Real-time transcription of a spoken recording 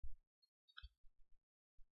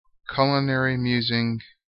Culinary Musing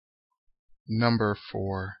Number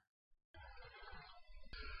 4.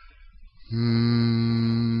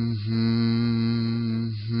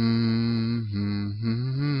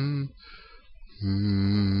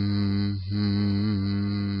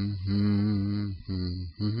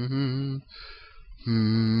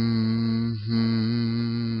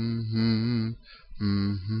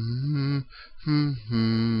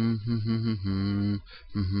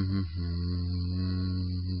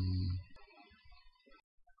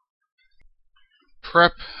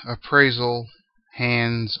 Prep Appraisal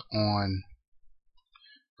Hands-On.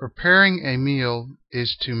 Preparing a meal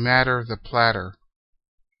is to matter the platter.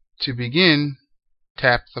 To begin,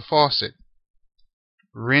 tap the faucet.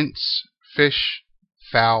 Rinse fish,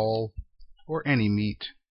 fowl, or any meat.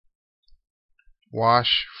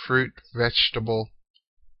 Wash fruit, vegetable,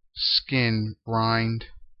 skin, rind.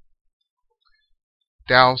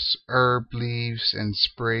 Douse herb leaves and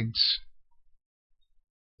sprigs.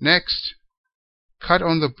 Next, cut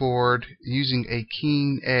on the board using a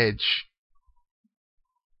keen edge.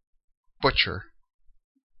 Butcher.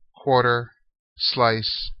 Quarter,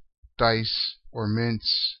 slice, dice, or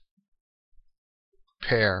mince.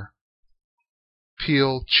 Pare.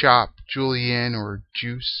 Peel, chop, julienne or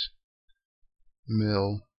juice.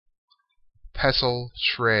 Mill. Pestle,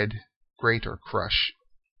 shred, grate or crush.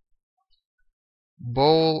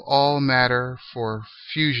 Bowl all matter for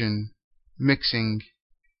fusion, mixing,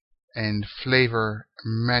 and flavor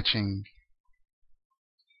matching.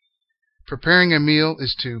 Preparing a meal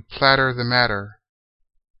is to platter the matter.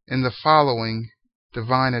 In the following,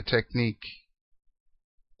 divine a technique.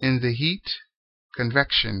 In the heat,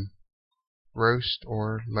 convection, roast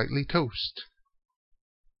or lightly toast.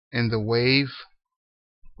 In the wave,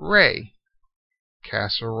 ray,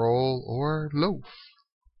 casserole or loaf.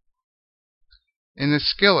 In the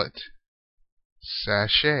skillet,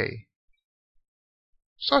 sachet,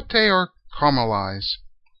 saute or caramelize.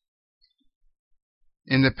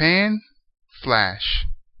 In the pan, flash,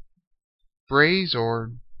 braise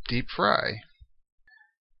or deep fry.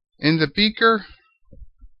 In the beaker,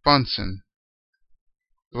 Bunsen,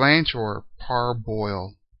 blanch or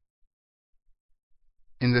parboil.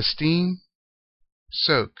 In the steam,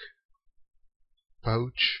 soak,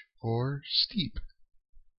 poach or steep.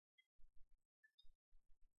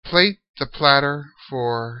 Plate the platter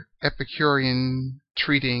for Epicurean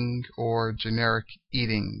treating or generic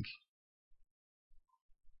eating.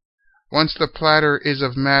 Once the platter is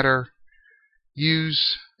of matter,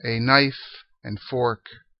 use a knife and fork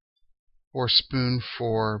or spoon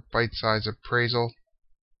for bite-size appraisal.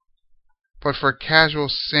 But for casual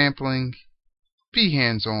sampling, be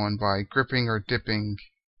hands-on by gripping or dipping,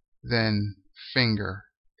 then finger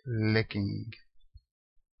licking.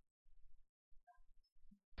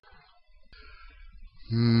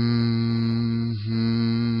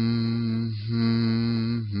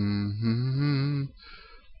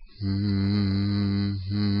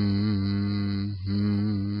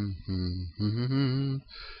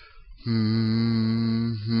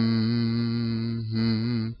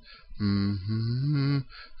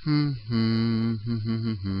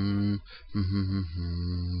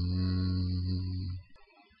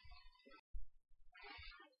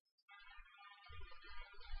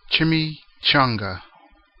 Chimichanga.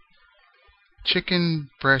 Chicken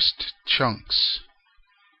breast chunks,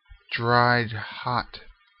 dried hot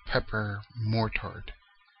pepper mortared,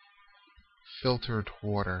 filtered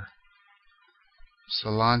water,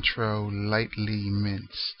 cilantro lightly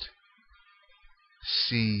minced,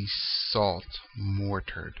 sea salt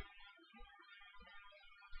mortared,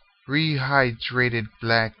 rehydrated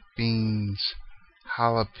black beans,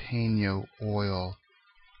 jalapeno oil,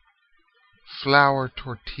 flour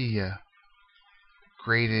tortilla,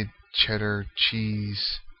 grated cheddar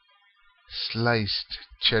cheese, sliced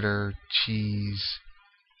cheddar cheese,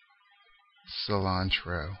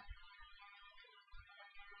 cilantro,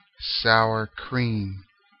 sour cream,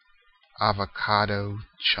 avocado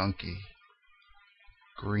chunky,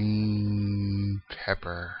 green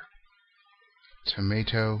pepper,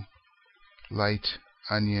 tomato, light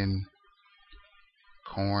onion,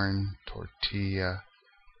 corn tortilla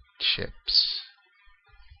chips.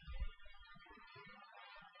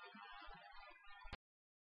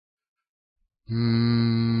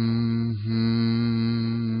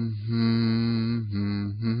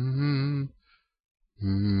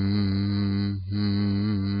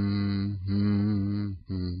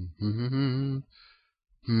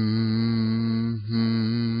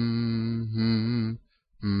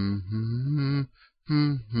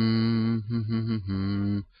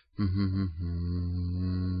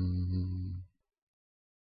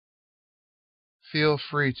 Feel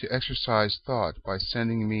free to exercise thought by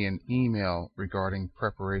sending me an email regarding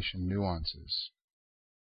preparation nuances.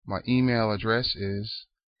 My email address is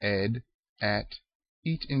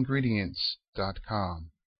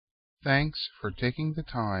ed@eatingredients.com. Thanks for taking the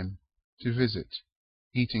time to visit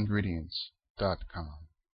eatingredients.com.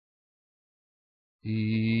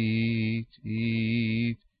 Eat,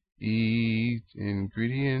 eat, eat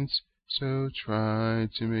ingredients, so try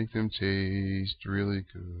to make them taste really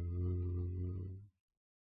good.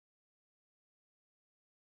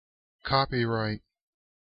 Copyright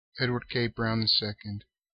Edward K. Brown II.